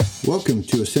Welcome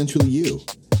to Essentially You,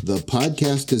 the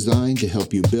podcast designed to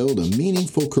help you build a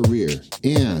meaningful career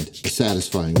and a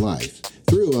satisfying life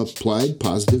through applied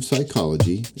positive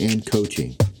psychology and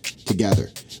coaching. Together,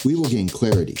 we will gain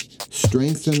clarity,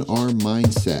 strengthen our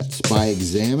mindsets by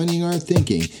examining our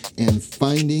thinking and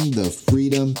finding the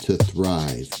freedom to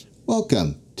thrive.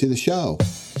 Welcome to the show.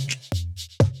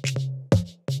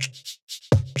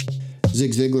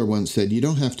 Zig Ziglar once said, "You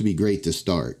don't have to be great to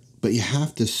start, but you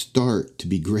have to start to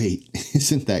be great."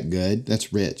 Isn't that good?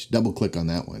 That's rich. Double click on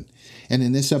that one. And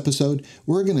in this episode,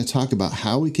 we're going to talk about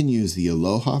how we can use the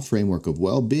ALOHA framework of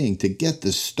well-being to get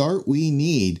the start we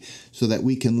need so that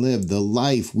we can live the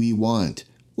life we want.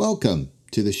 Welcome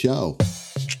to the show.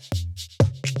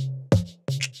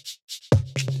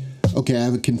 Okay, I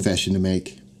have a confession to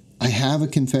make.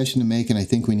 And I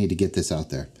think we need to get this out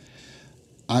there.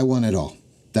 I want it all.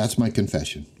 That's my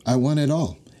confession. I want it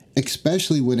all,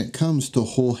 especially when it comes to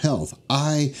whole health.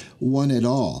 I want it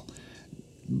all,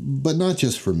 but not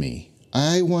just for me.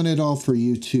 I want it all for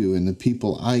you too and the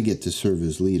people I get to serve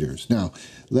as leaders. Now,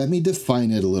 let me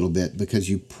define it a little bit because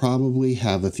you probably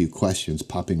have a few questions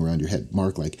popping around your head.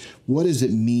 Mark, like, what does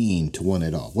it mean to want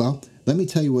it all? Well, let me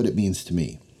tell you what it means to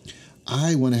me.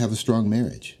 I want to have a strong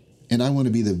marriage. And I want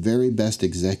to be the very best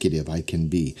executive I can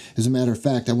be. As a matter of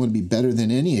fact, I want to be better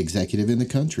than any executive in the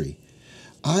country.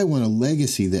 I want a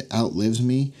legacy that outlives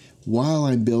me while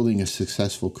I'm building a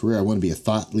successful career. I want to be a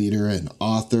thought leader, an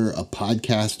author, a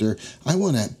podcaster. I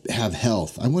want to have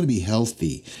health. I want to be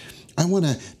healthy. I want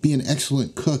to be an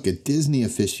excellent cook, a Disney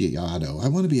aficionado. I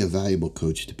want to be a valuable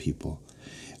coach to people.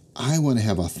 I want to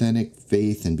have authentic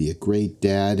faith and be a great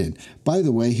dad. And by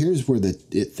the way, here's where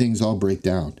things all break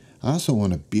down. I also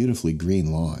want a beautifully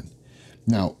green lawn.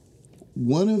 Now,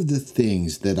 one of the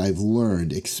things that I've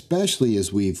learned, especially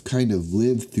as we've kind of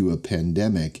lived through a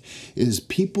pandemic, is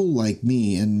people like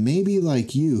me and maybe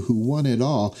like you who want it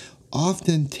all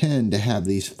often tend to have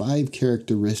these 5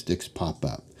 characteristics pop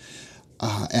up.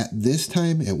 At this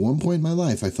time, at one point in my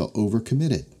life, I felt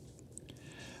overcommitted.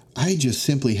 I just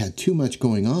simply had too much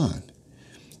going on.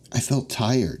 I felt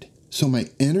tired. So my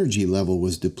energy level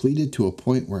was depleted to a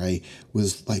point where I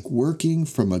was like working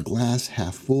from a glass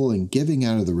half full and giving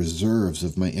out of the reserves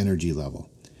of my energy level.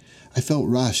 I felt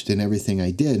rushed in everything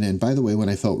I did. And by the way, when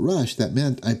I felt rushed, that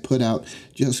meant I put out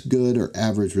just good or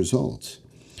average results.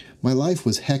 My life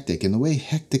was hectic, and the way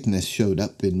hecticness showed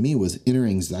up in me was inner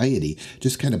anxiety,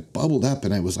 just kind of bubbled up,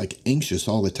 and I was like anxious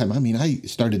all the time. I mean, I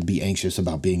started to be anxious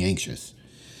about being anxious.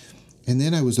 And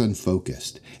then I was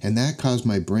unfocused, and that caused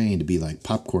my brain to be like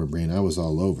popcorn brain. I was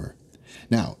all over.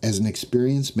 Now, as an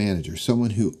experienced manager, someone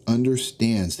who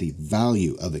understands the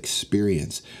value of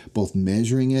experience, both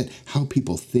measuring it, how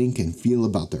people think and feel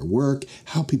about their work,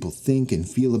 how people think and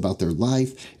feel about their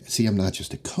life. See, I'm not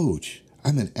just a coach.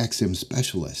 I'm an XM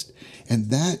specialist.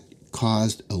 And that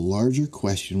caused a larger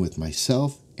question with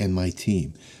myself and my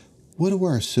team. What do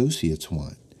our associates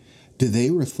want? Do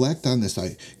they reflect on this?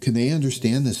 Can they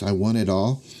understand this? I want it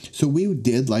all. So we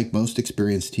did like most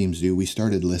experienced teams do. We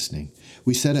started listening.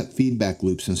 We set up feedback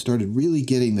loops and started really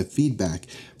getting the feedback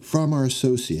from our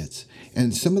associates.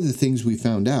 And some of the things we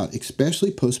found out,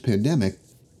 especially post-pandemic,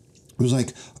 was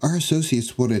like our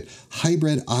associates wanted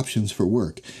hybrid options for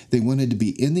work. They wanted to be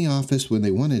in the office when they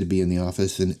wanted to be in the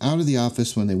office and out of the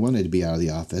office when they wanted to be out of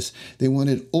the office. They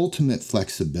wanted ultimate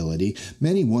flexibility.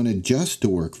 Many wanted just to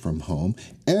work from home.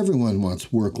 Everyone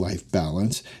wants work-life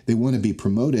balance. They want to be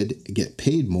promoted, get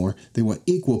paid more. They want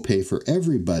equal pay for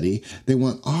everybody. They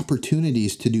want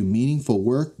opportunities to do meaningful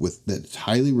work that's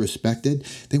highly respected.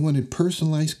 They wanted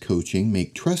personalized coaching,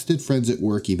 make trusted friends at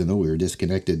work, even though we were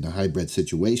disconnected in a hybrid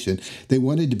situation. They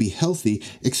wanted to be healthy,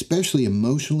 especially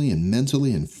emotionally and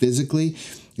mentally and physically.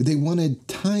 They wanted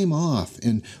time off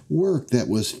and work that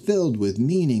was filled with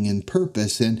meaning and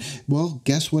purpose. And, well,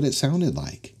 guess what it sounded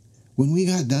like? When we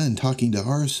got done talking to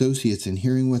our associates and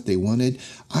hearing what they wanted,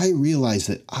 I realized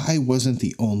that I wasn't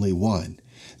the only one,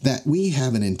 that we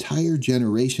have an entire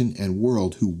generation and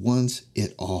world who wants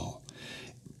it all.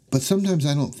 But sometimes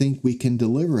I don't think we can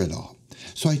deliver it all.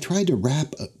 So I tried to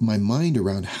wrap my mind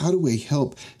around how do we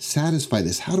help satisfy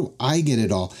this? How do I get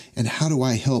it all? And how do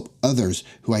I help others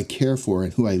who I care for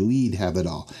and who I lead have it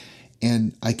all?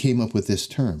 And I came up with this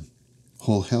term,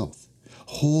 whole health.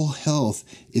 Whole health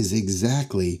is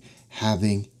exactly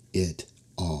having it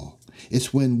all.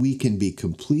 It's when we can be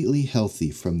completely healthy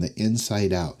from the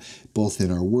inside out, both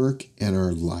in our work and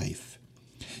our life.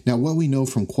 Now, what we know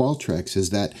from Qualtrics is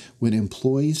that when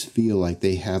employees feel like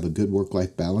they have a good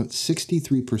work-life balance,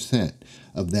 63%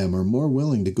 of them are more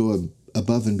willing to go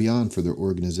above and beyond for their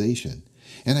organization.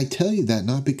 And I tell you that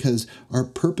not because our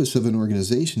purpose of an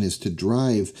organization is to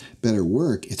drive better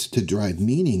work. It's to drive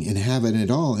meaning and have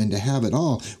it all. And to have it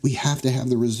all, we have to have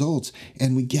the results.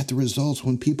 And we get the results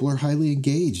when people are highly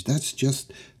engaged. That's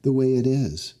just the way it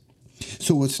is.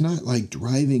 So it's not like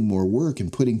driving more work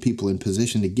and putting people in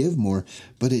position to give more,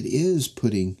 but it is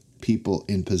putting people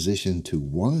in position to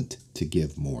want to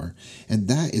give more. And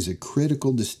that is a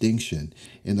critical distinction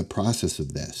in the process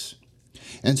of this.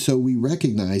 And so we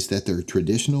recognize that there are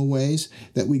traditional ways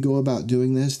that we go about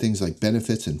doing this, things like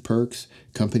benefits and perks,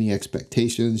 company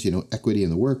expectations, equity in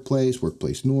the workplace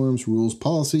norms, rules,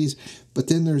 policies. But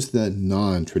then there's the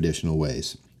non-traditional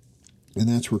ways. And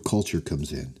that's where culture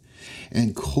comes in.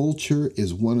 And culture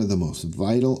is one of the most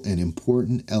vital and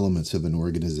important elements of an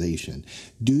organization.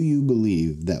 Do you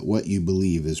believe that what you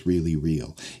believe is really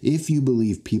real? If you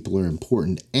believe people are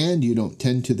important and you don't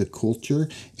tend to the culture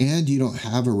and you don't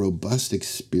have a robust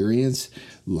experience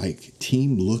like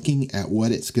team looking at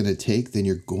what it's going to take, then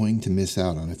you're going to miss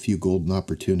out on a few golden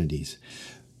opportunities.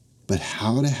 But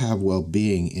how to have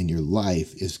well-being in your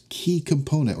life is key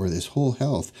component, or this whole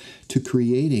health, to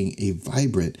creating a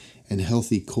vibrant and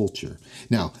healthy culture.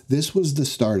 Now, this was the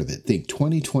start of it. Think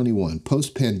 2021,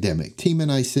 post-pandemic, team and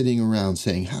I sitting around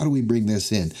saying, how do we bring this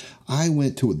in? I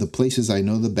went to the places I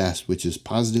know the best, which is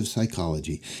positive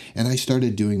psychology, and I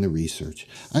started doing the research.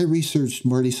 I researched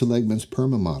Marty Seligman's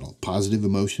PERMA model, positive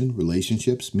emotion,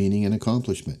 relationships, meaning, and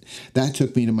accomplishment. That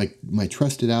took me to my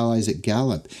trusted allies at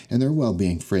Gallup and their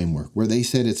well-being framework, where they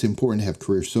said it's important to have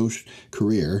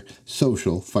career,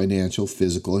 social, financial,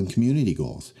 physical, and community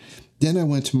goals. Then I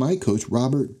went to my coach,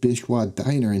 Robert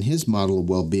Bishwa-Diner, and his model of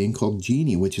well-being called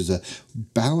Genie, which is a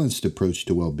balanced approach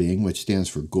to well-being, which stands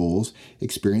for goals,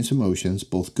 experience emotions,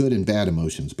 both good and bad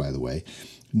emotions, by the way,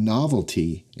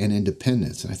 novelty, and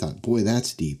independence. And I thought, boy,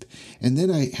 that's deep. And then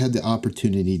I had the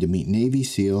opportunity to meet Navy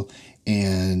SEAL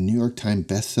and New York Times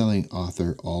bestselling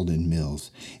author Alden Mills.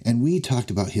 And we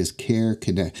talked about his CARE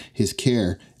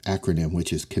acronym,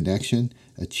 which is connection,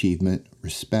 achievement,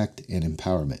 respect, and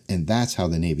empowerment. And that's how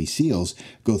the Navy SEALs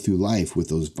go through life with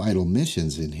those vital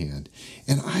missions in hand.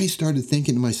 And I started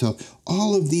thinking to myself,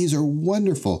 all of these are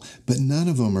wonderful, but none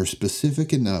of them are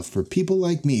specific enough for people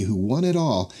like me who want it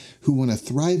all, who want to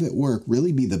thrive at work,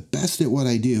 really be the best at what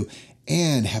I do,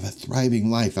 and have a thriving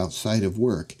life outside of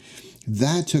work.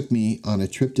 That took me on a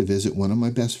trip to visit one of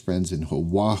my best friends in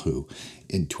Oahu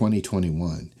in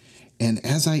 2021. And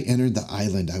as I entered the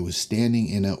island, I was standing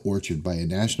in an orchard by a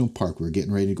national park. We were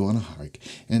getting ready to go on a hike.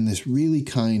 And this really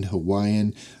kind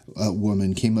Hawaiian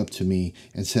woman came up to me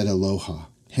and said, "Aloha,"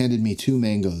 handed me 2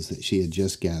 mangoes that she had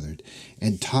just gathered,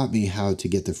 and taught me how to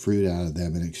get the fruit out of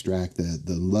them and extract the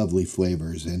lovely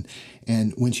flavors.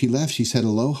 And when she left, she said,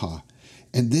 "Aloha."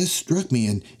 And this struck me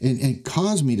and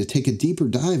caused me to take a deeper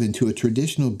dive into a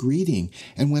traditional greeting.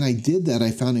 And when I did that,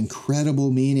 I found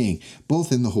incredible meaning,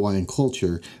 both in the Hawaiian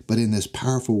culture, but in this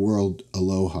powerful word,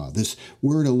 aloha. This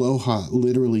word aloha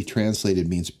literally translated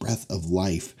means breath of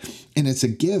life. And it's a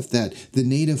gift that the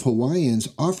native Hawaiians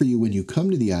offer you when you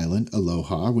come to the island,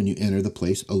 aloha. When you enter the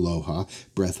place, aloha,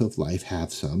 breath of life,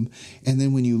 have some. And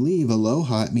then when you leave,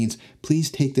 aloha, it means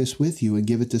please take this with you and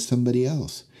give it to somebody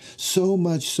else. So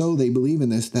much so they believe in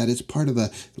this that it's part of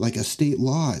a state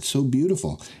law. It's so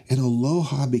beautiful. And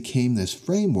aloha became this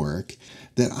framework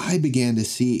that I began to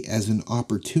see as an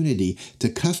opportunity to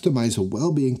customize a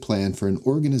well-being plan for an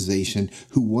organization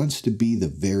who wants to be the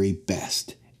very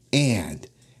best and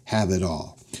have it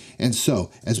all. And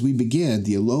so, as we begin,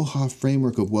 the ALOHA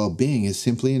framework of well-being is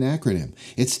simply an acronym.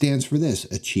 It stands for this: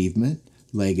 achievement,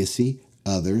 legacy,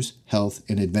 others, health,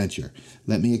 and adventure.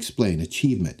 Let me explain.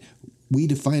 Achievement. We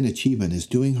define achievement as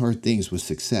doing hard things with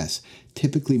success,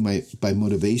 typically by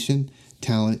motivation,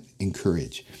 talent, and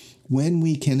courage. When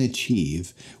we can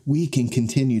achieve, we can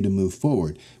continue to move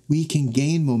forward. We can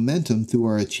gain momentum through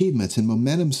our achievements, and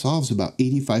momentum solves about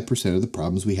 85% of the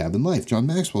problems we have in life. John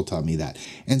Maxwell taught me that.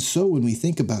 And so when we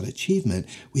think about achievement,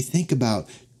 we think about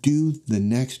do the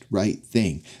next right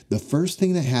thing. The first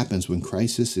thing that happens when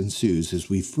crisis ensues is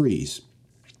we freeze.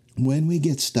 When we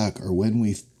get stuck or when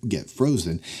we get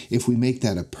frozen, if we make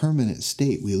that a permanent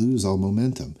state, we lose all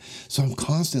momentum. So I'm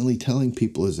constantly telling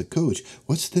people as a coach,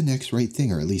 what's the next right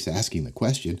thing? Or at least asking the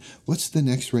question, what's the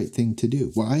next right thing to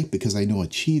do? Why? Because I know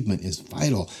achievement is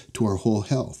vital to our whole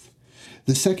health.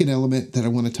 The second element that I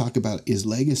want to talk about is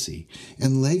legacy.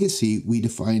 And legacy we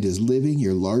defined as living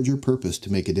your larger purpose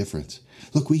to make a difference.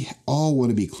 Look, we all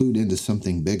want to be clued into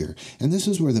something bigger. And this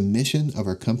is where the mission of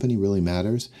our company really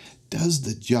matters. Does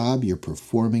the job you're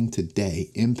performing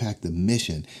today impact the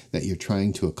mission that you're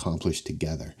trying to accomplish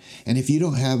together? And if you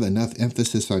don't have enough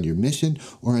emphasis on your mission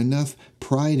or enough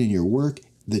pride in your work,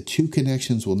 the two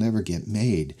connections will never get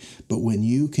made. But when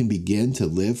you can begin to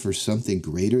live for something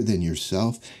greater than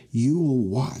yourself, you will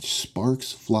watch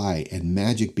sparks fly and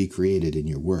magic be created in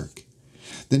your work.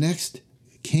 The next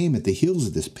came at the heels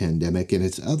of this pandemic, and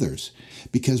it's others,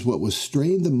 because what was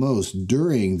strained the most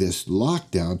during this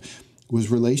lockdown was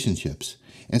relationships.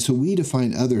 And so we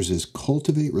define others as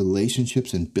cultivate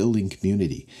relationships and building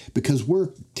community, because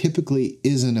work typically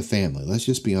isn't a family. Let's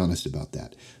just be honest about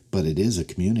that. But it is a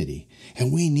community.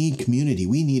 And we need community.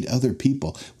 We need other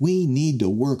people. We need to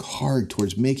work hard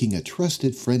towards making a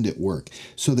trusted friend at work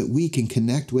so that we can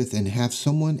connect with and have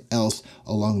someone else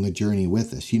along the journey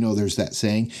with us. You know, there's that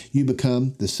saying, you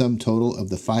become the sum total of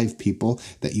the 5 people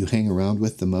that you hang around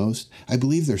with the most. I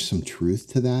believe there's some truth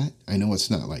to that. I know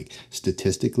it's not like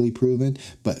statistically proven,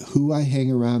 but who I hang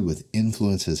around with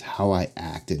influences how I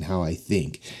act and how I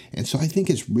think. And so I think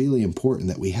it's really important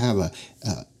that we have a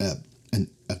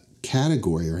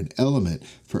category or an element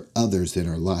for others in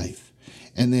our life.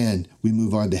 And then we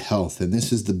move on to health, and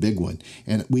this is the big one.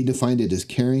 And we defined it as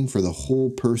caring for the whole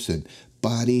person,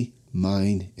 body,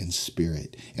 mind, and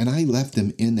spirit. And I left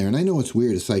them in there. And I know it's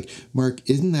weird. It's like, Mark,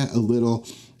 isn't that a little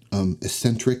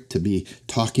eccentric to be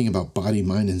talking about body,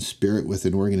 mind, and spirit with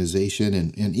an organization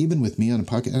and even with me on a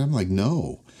podcast? And I'm like,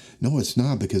 no, it's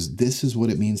not, because this is what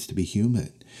it means to be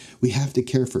human. We have to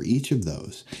care for each of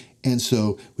those. And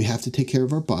so we have to take care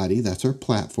of our body. That's our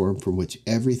platform from which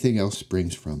everything else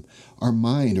springs from. Our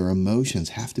mind, our emotions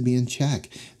have to be in check.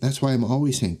 That's why I'm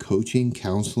always saying coaching,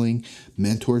 counseling,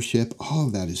 mentorship, all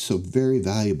of that is so very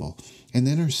valuable. And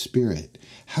then our spirit.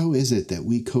 How is it that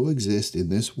we coexist in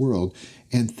this world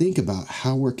and think about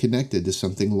how we're connected to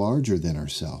something larger than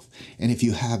ourselves? And if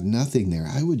you have nothing there,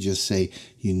 I would just say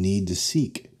you need to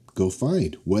seek. Go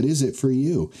find. What is it for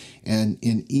you? And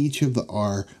in each of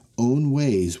our own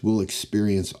ways, we'll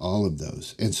experience all of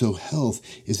those. And so health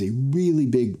is a really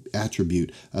big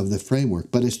attribute of the framework,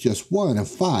 but it's just one of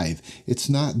 5. It's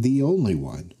not the only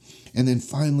one. And then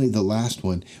finally, the last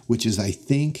one, which is, I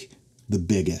think, the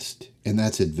biggest, and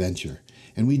that's adventure.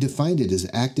 And we defined it as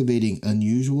activating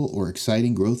unusual or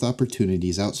exciting growth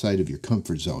opportunities outside of your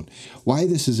comfort zone. Why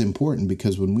this is important?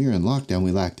 Because when we were in lockdown,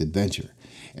 we lacked adventure.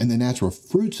 And the natural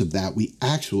fruits of that, we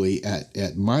actually,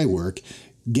 at my work,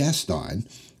 guessed on,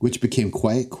 which became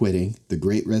quiet quitting, the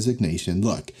great resignation.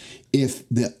 Look, if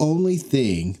the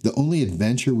only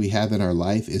adventure we have in our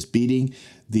life is beating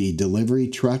the delivery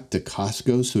truck to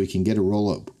Costco so we can get a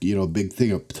roll of, a big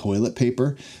thing of toilet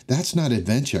paper, that's not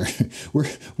adventure.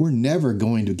 We're never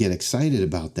going to get excited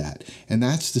about that. And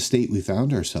that's the state we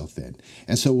found ourselves in.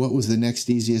 And so what was the next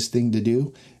easiest thing to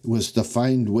do? It was to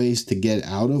find ways to get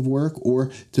out of work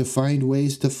or to find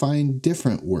ways to find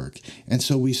different work. And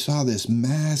so we saw this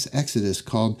mass exodus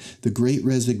called the Great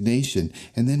Resignation.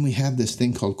 And then we have this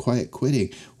thing called quiet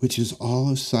quitting, which is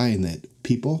all a sign that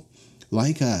people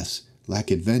like us lack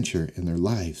adventure in their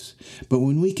lives. But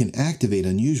when we can activate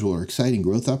unusual or exciting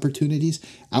growth opportunities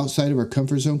outside of our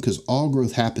comfort zone, because all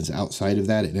growth happens outside of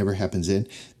that, it never happens in,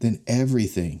 then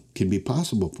everything can be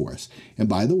possible for us. And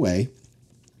by the way,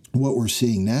 what we're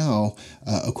seeing now,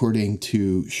 according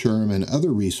to SHRM and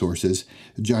other resources,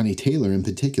 Johnny Taylor in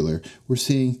particular, we're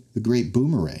seeing the great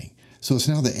boomerang. So it's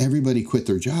now that everybody quit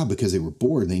their job because they were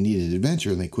bored and they needed adventure,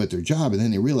 and they quit their job, and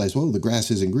then they realized, the grass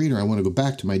isn't greener. I want to go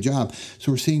back to my job.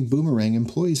 So we're seeing boomerang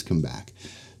employees come back.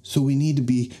 So we need to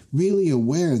be really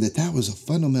aware that that was a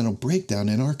fundamental breakdown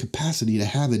in our capacity to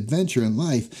have adventure in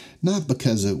life, not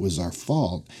because it was our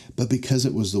fault, but because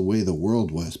it was the way the world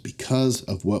was, because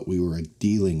of what we were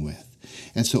dealing with.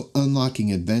 And so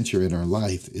unlocking adventure in our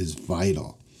life is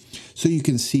vital. So you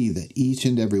can see that each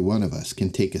and every one of us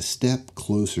can take a step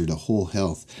closer to whole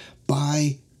health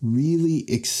by really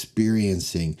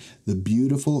experiencing the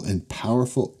beautiful and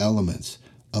powerful elements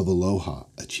of ALOHA: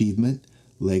 achievement,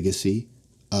 legacy,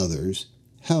 others,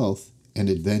 health, and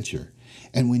adventure.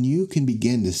 And when you can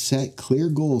begin to set clear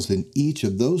goals in each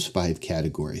of those 5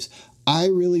 categories, I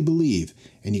really believe,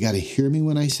 and you got to hear me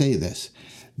when I say this,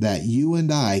 that you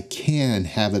and I can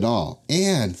have it all.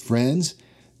 And friends,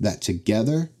 that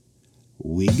together,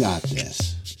 we got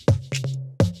this.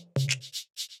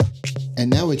 And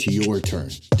now it's your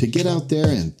turn to get out there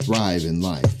and thrive in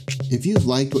life. If you've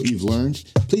liked what you've learned,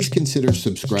 please consider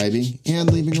subscribing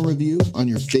and leaving a review on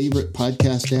your favorite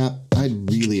podcast app. I'd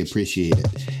really appreciate it.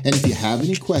 And if you have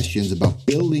any questions about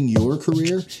building your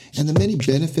career and the many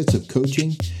benefits of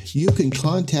coaching, you can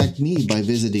contact me by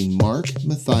visiting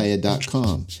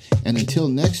markmathia.com. And until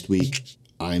next week,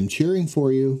 I'm cheering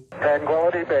for you.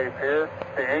 Tranquility Base here.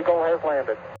 The Eagle has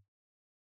landed.